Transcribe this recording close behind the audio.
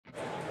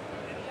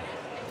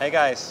Hey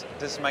guys,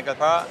 this is Michael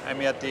Parr. I'm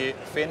here at the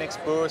Fenix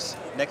booth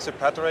next to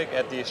Patrick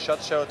at the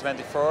SHOT Show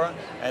 24,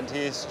 and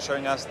he's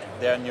showing us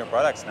their new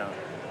products now.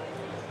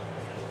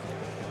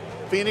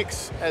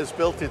 Fenix has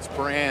built its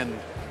brand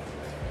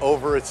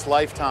over its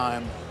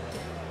lifetime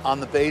on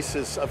the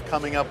basis of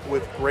coming up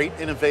with great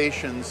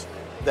innovations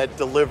that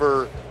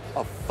deliver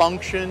a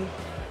function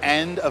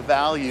and a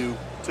value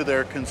to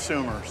their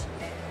consumers.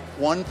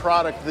 One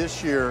product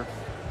this year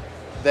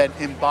that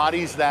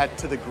embodies that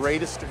to the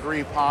greatest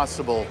degree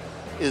possible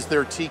is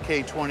their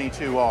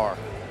TK22R.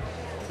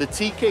 The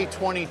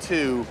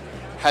TK22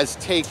 has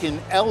taken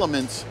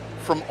elements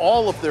from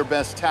all of their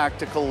best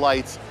tactical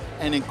lights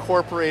and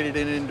incorporated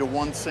it into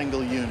one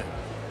single unit.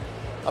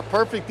 A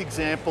perfect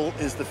example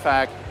is the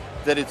fact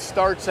that it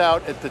starts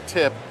out at the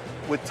tip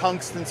with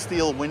tungsten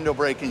steel window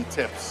breaking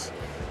tips.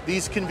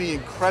 These can be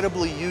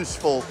incredibly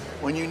useful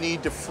when you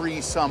need to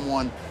free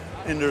someone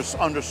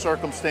under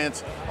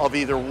circumstance of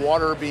either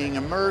water being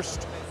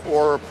immersed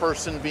or a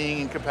person being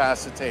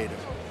incapacitated.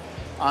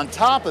 On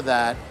top of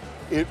that,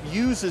 it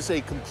uses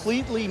a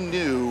completely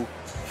new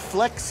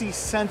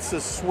FlexiSensa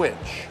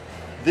switch.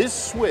 This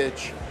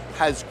switch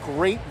has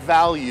great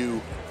value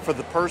for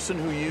the person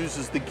who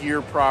uses the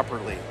gear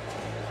properly.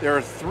 There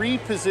are 3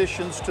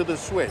 positions to the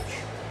switch: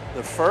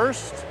 the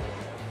first,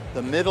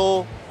 the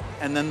middle,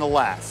 and then the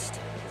last.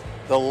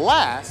 The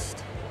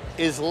last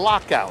is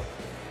lockout.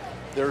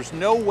 There's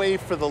no way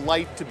for the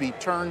light to be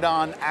turned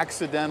on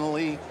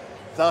accidentally,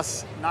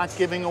 thus not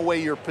giving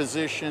away your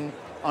position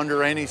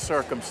under any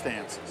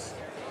circumstances.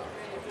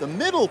 The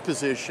middle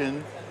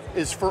position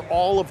is for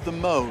all of the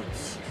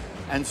modes,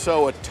 and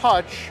so a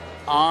touch,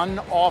 on,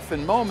 off,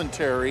 and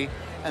momentary,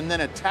 and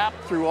then a tap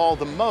through all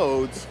the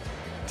modes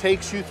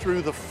takes you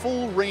through the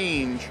full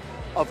range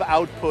of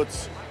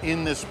outputs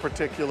in this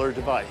particular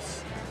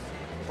device.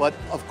 But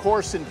of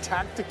course, in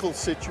tactical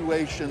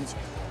situations,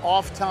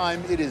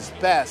 oft-time it is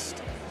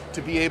best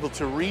to be able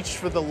to reach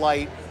for the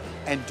light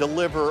and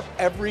deliver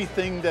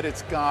everything that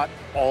it's got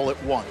all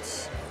at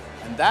once.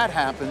 And that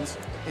happens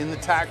in the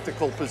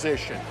tactical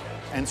position.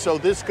 And so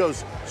this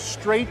goes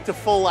straight to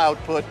full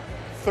output,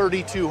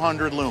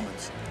 3200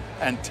 lumens.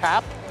 And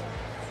tap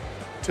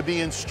to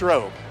be in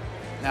strobe.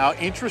 Now,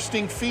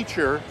 interesting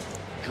feature,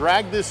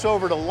 drag this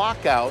over to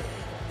lockout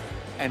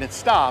and it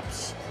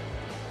stops,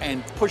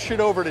 and push it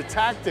over to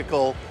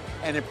tactical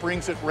and it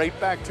brings it right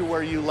back to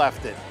where you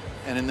left it,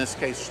 and in this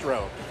case,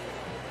 strobe.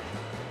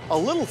 A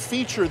little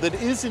feature that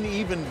isn't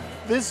even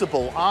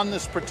visible on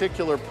this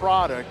particular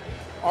product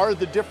are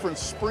the different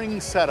spring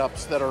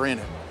setups that are in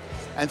it.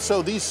 And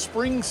so these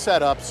spring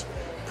setups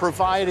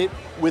provide it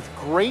with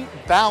great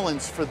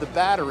balance for the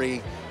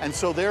battery, and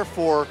so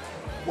therefore,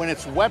 when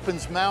it's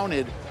weapons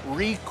mounted,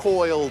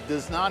 recoil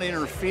does not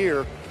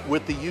interfere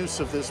with the use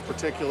of this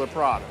particular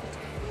product.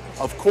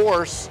 Of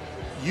course,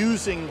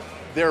 using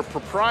their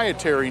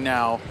proprietary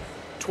now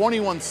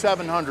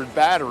 21700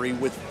 battery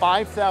with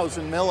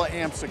 5000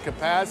 milliamps of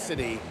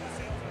capacity,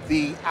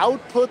 the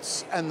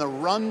outputs and the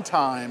run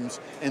times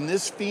in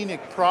this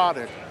Fenix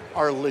product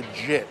are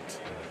legit.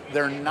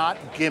 They're not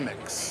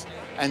gimmicks.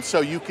 And so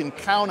you can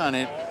count on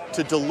it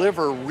to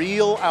deliver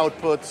real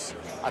outputs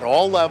at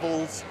all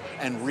levels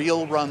and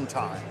real run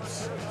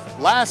times.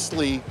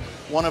 Lastly,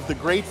 one of the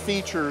great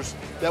features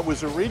that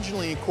was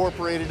originally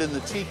incorporated in the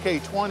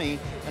TK20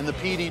 and the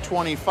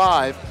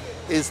PD25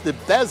 is the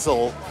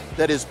bezel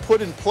that is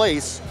put in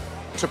place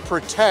to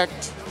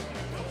protect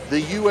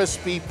the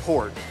USB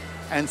port.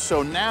 And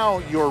so now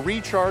your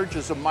recharge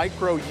is a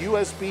micro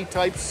USB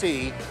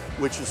Type-C,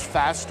 which is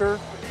faster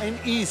and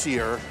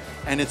easier,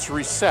 and it's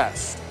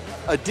recessed.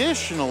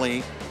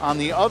 Additionally, on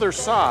the other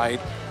side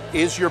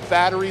is your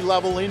battery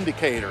level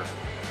indicator,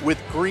 with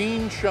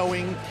green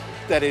showing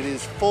that it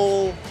is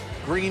full,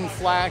 green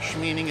flash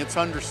meaning it's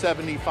under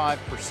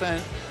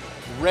 75%,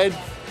 red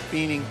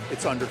meaning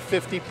it's under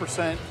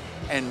 50%,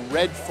 and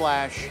red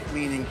flash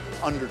meaning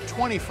under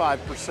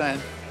 25%,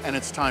 and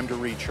it's time to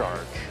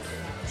recharge.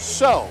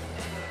 So,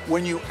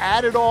 when you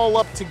add it all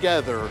up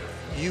together,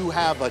 you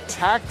have a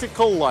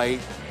tactical light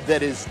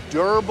that is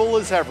durable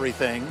as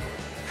everything,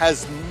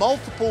 has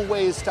multiple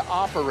ways to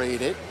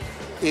operate it,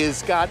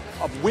 is got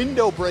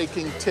window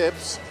breaking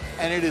tips,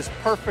 and it is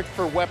perfect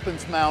for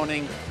weapons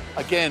mounting,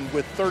 again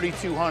with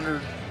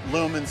 3200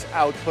 lumens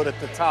output at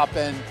the top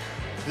end.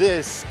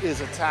 This is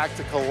a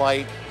tactical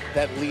light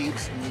that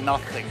leaves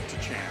nothing to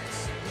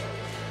chance.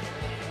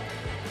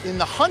 In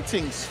the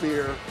hunting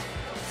sphere,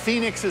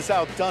 Fenix has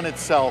outdone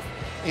itself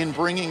in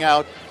bringing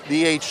out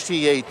the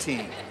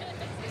HT18.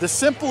 The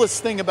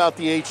simplest thing about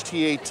the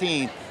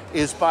HT18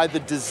 is by the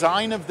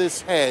design of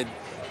this head,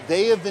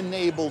 they have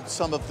enabled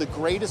some of the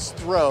greatest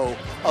throw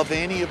of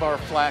any of our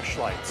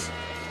flashlights.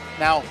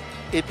 Now,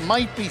 it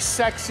might be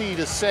sexy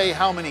to say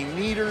how many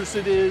meters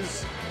it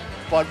is,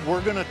 but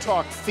we're gonna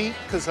talk feet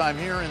because I'm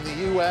here in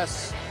the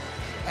US.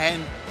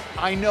 And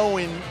I know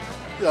in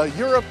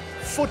Europe,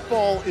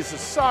 football is a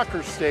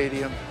soccer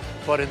stadium,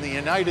 but in the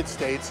United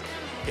States,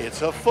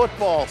 it's a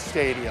football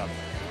stadium.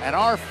 And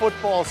our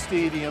football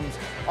stadiums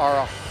are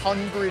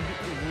 100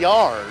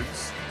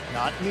 yards,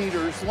 not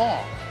meters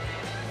long.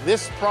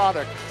 this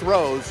product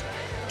throws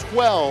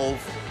 12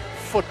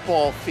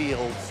 football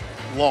fields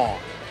long,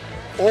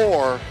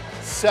 or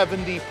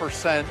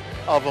 70%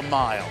 of a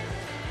mile.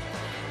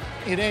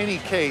 In any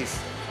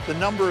case, the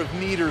number of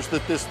meters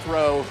that this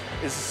throw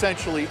is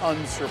essentially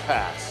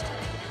unsurpassed.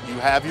 You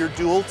have your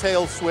dual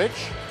tail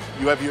switch,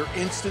 you have your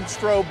instant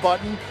strobe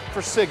button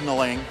for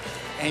signaling,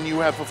 and you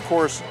have, of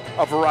course,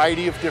 a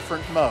variety of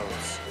different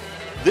modes.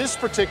 This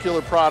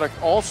particular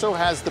product also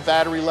has the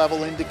battery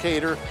level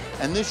indicator,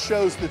 and this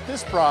shows that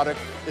this product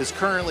is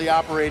currently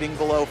operating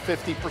below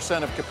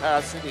 50% of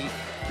capacity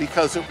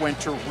because it went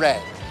to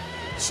red.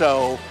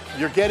 So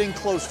you're getting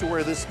close to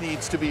where this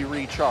needs to be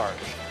recharged.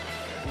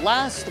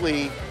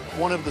 Lastly,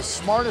 one of the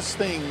smartest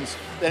things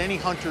that any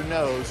hunter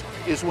knows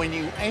is when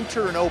you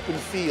enter an open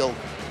field,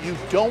 you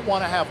don't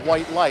want to have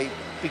white light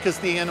because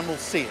the animals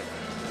see it.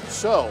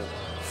 So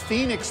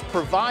Fenix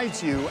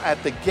provides you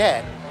at the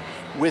get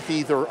with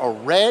either a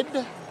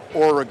red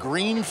or a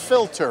green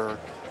filter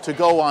to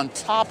go on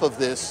top of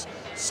this.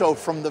 So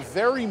from the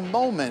very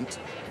moment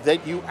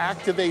that you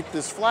activate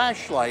this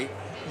flashlight,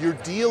 you're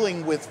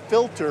dealing with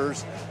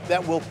filters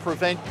that will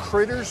prevent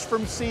critters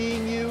from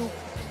seeing you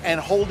and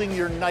holding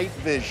your night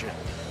vision.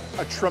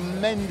 A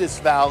tremendous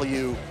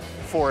value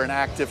for an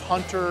active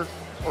hunter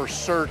or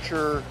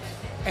searcher,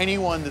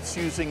 anyone that's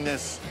using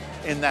this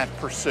in that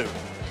pursuit.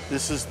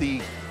 This is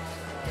the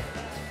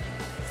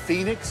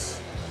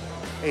Fenix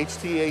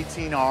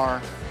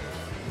HT18R,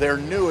 their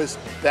newest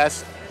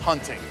best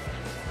hunting.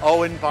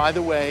 Oh, and by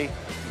the way,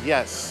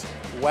 yes,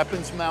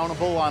 weapons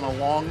mountable on a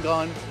long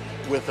gun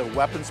with a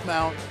weapons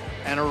mount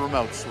and a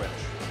remote switch.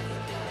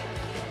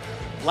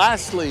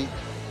 Lastly,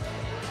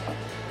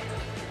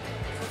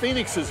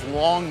 Fenix has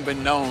long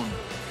been known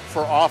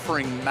for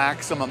offering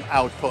maximum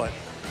output,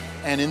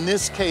 and in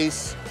this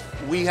case,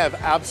 we have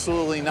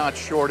absolutely not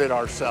shorted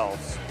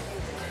ourselves.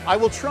 I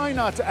will try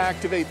not to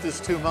activate this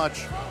too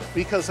much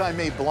because I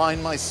may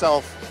blind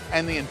myself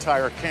and the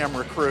entire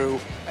camera crew,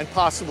 and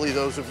possibly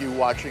those of you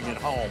watching at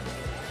home.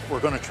 We're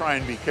going to try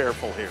and be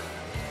careful here.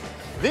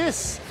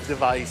 This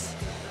device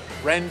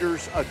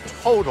renders a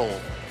total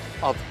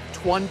of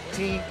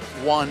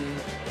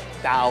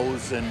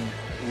 21,000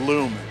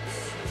 lumens.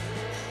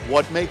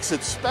 What makes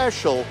it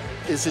special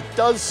is it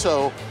does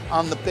so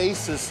on the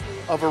basis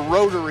of a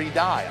rotary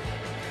dial.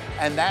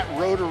 And that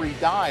rotary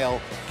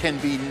dial can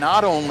be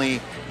not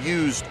only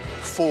used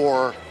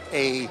for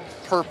a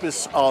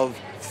purpose of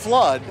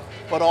flood,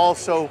 but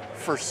also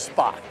for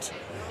spot.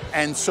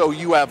 And so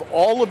you have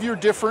all of your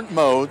different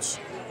modes,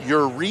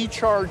 your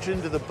recharge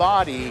into the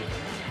body,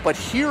 but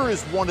here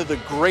is one of the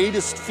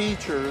greatest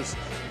features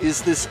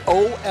is this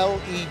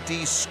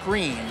OLED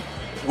screen,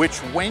 which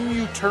when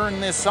you turn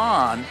this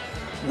on,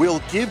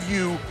 will give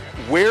you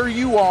where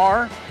you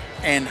are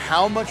and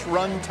how much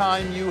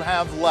runtime you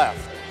have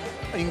left.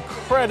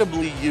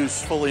 Incredibly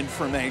useful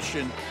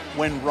information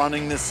when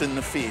running this in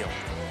the field.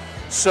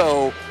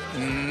 So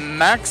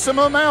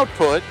maximum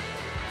output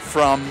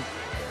from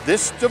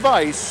this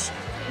device,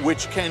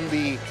 which can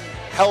be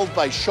held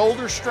by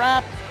shoulder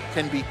strap,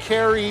 can be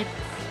carried,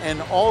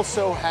 and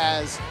also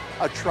has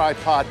a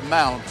tripod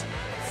mount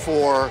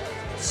for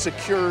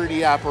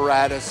security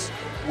apparatus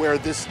where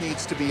this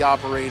needs to be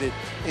operated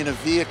in a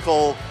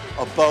vehicle,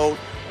 a boat,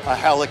 a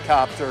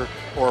helicopter,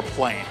 or a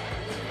plane.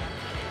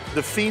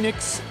 The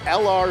Fenix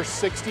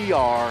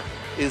LR60R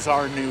is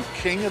our new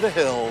king of the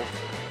hill,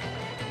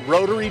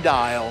 rotary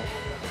dial,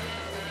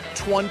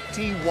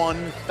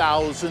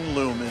 21,000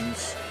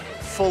 lumens,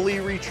 fully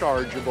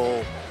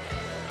rechargeable,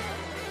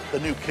 the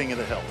new king of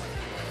the hill.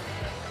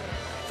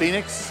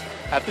 Fenix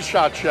at the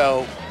SHOT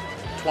Show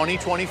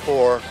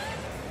 2024.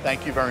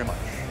 Thank you very much.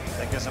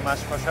 Thank you so much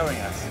for showing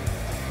us.